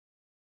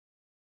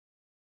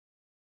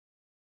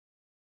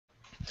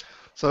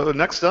So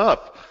next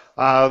up,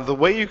 the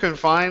way you can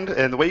find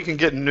and the way you can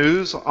get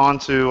news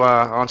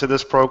onto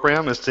this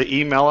program is to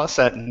email us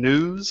at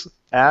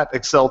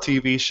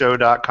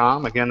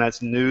news@exceltvshow.com. Again,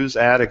 that's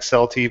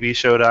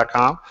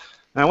news@exceltvshow.com.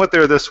 And I went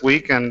there this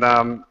week, and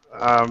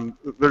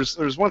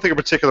there's one thing in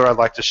particular I'd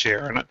like to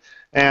share in it.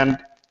 And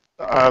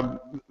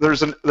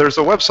there's a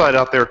website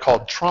out there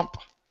called Trump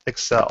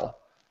Excel,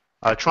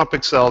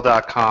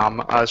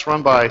 trumpexcel.com. It's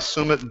run by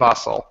Sumit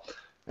Bansal.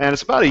 And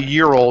it's about a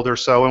year old or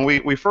so, and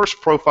we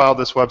first profiled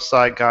this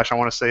website, gosh, I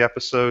want to say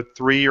episode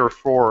 3 or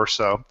 4 or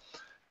so.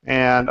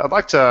 And I'd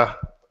like to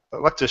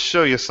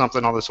show you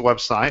something on this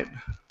website.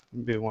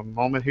 Give me one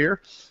moment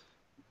here.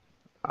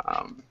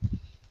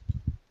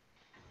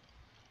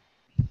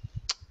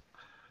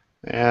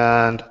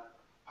 And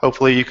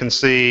hopefully you can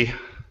see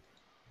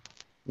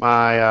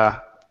the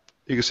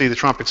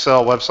Trump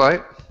Excel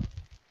website.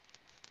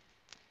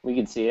 We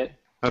can see it.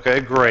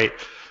 Okay, great.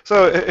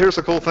 So here's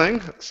the cool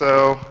thing.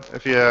 So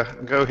if you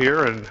go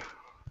here, and it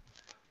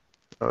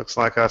looks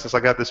like since I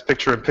got this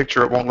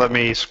picture-in-picture, it won't let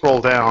me scroll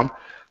down,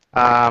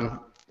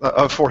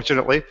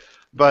 unfortunately.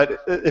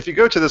 But if you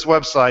go to this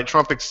website,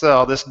 Trump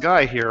Excel, this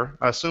guy here,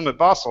 Sumit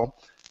Bansal,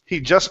 he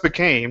just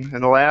became,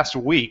 in the last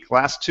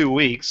 2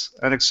 weeks,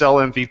 an Excel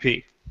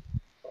MVP.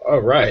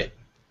 All right.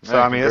 So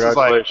I mean, this is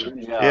like,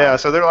 yeah.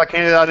 So they're like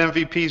handing out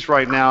MVPs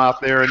right now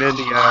out there in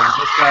India. And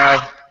this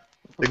guy,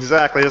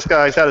 exactly, this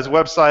guy's had his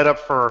website up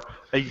for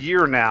a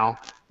year now,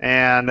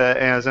 and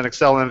as an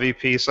Excel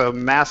MVP. So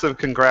massive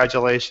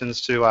congratulations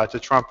to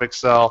Trump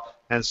Excel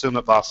and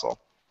Sumit Bansal.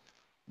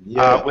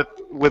 Yeah.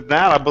 With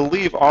that, I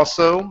believe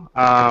also,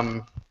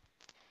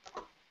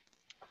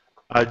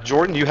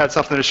 Jordan, you had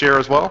something to share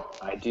as well.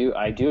 I do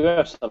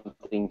have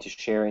something to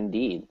share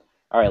indeed.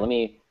 All right, let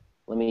me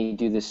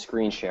do this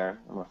screen share.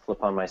 I'm gonna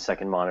flip on my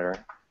second monitor,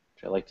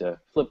 which I like to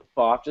flip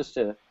off just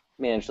to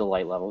manage the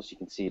light levels. You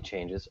can see it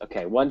changes.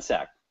 Okay, one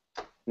sec.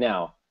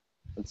 Now,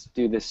 let's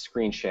do this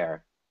screen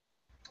share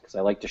because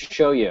I like to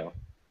show you.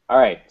 All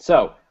right,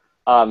 so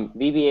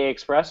VBA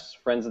Express,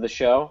 friends of the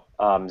show,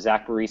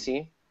 Zach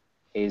Barisi,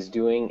 is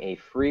doing a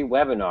free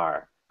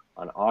webinar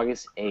on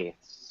August 8th.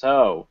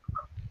 So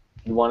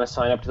if you want to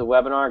sign up to the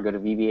webinar, go to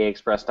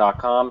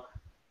vbaexpress.com.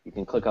 You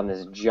can click on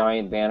this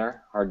giant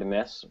banner, hard to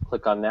miss.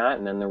 Click on that,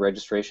 and then the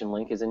registration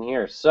link is in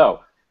here. So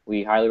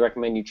we highly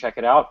recommend you check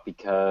it out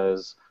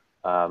because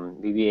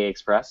VBA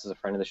Express is a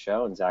friend of the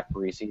show, and Zach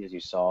Barisi, as you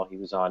saw, he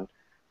was on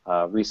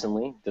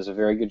recently, does a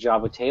very good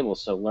job with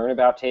tables. So learn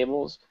about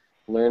tables,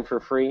 learn for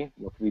free.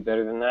 What could be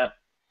better than that?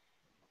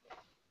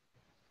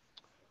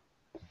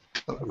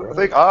 I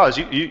think Oz,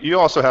 you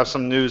also have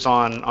some news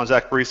on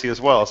Zach Barisi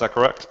as well. Is that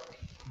correct?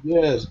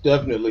 Yes,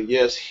 definitely.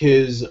 Yes,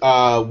 his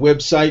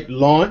website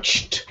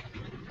launched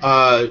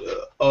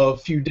a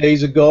few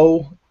days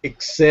ago,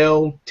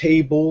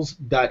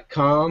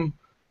 exceltables.com.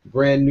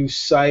 Brand new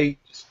site,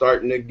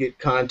 starting to get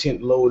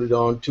content loaded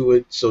onto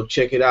it. So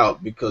check it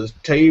out because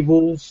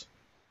tables,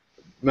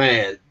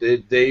 man,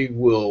 they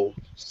will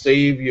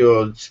save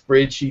your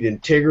spreadsheet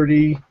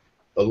integrity,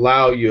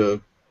 allow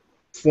your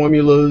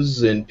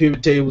formulas and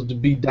pivot tables to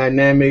be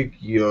dynamic.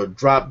 Your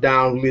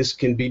drop-down list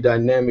can be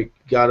dynamic.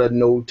 Gotta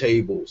know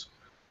tables.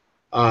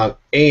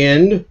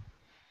 And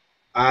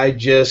I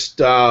just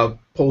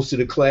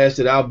posted a class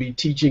that I'll be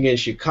teaching in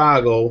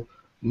Chicago.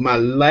 My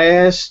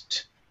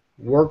last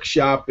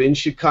workshop in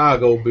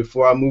Chicago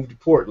before I moved to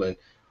Portland,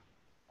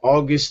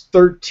 August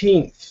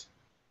 13th.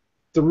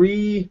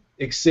 3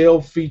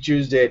 Excel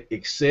features that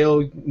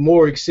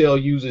more Excel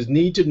users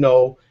need to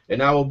know,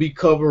 and I will be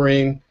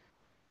covering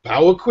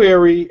Power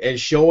Query and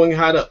showing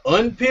how to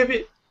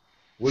unpivot.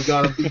 We're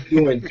going to be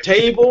doing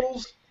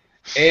tables,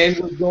 and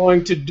we're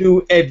going to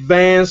do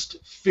advanced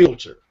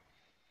filter.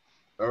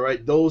 All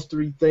right, those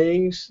 3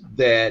 things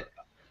that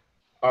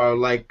are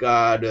like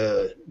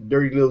the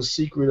dirty little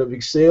secret of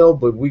Excel,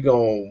 but we're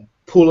going to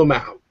pull them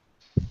out.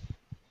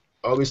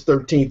 August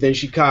 13th in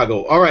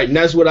Chicago. All right, and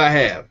that's what I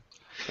have.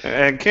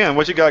 And Ken,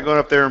 what you got going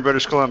up there in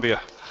British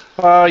Columbia?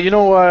 I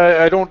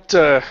don't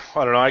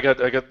know. I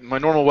got my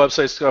normal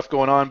website stuff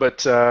going on,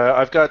 but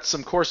I've got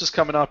some courses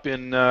coming up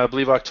in, I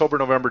believe, October,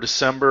 November,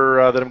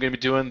 December that I'm going to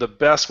be doing. The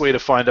best way to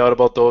find out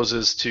about those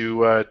is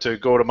to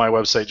go to my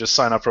website, just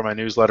sign up for my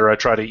newsletter. I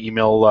try to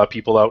email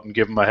people out and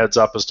give them a heads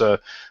up as to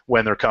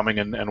when they're coming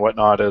and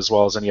whatnot, as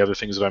well as any other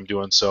things that I'm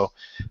doing. So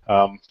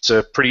it's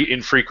a pretty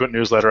infrequent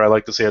newsletter. I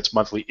like to say it's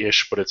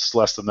monthly-ish, but it's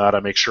less than that. I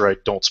make sure I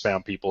don't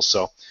spam people.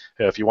 So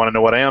if you want to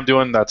know what I am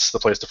doing, that's the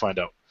place to find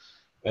out.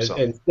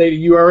 And say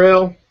the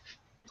URL?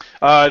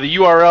 The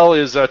URL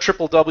is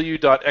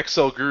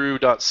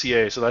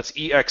www.excelguru.ca. So that's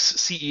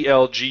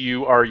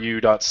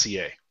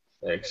excelguru.ca.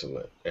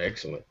 Excellent,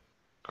 excellent.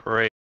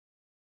 Great.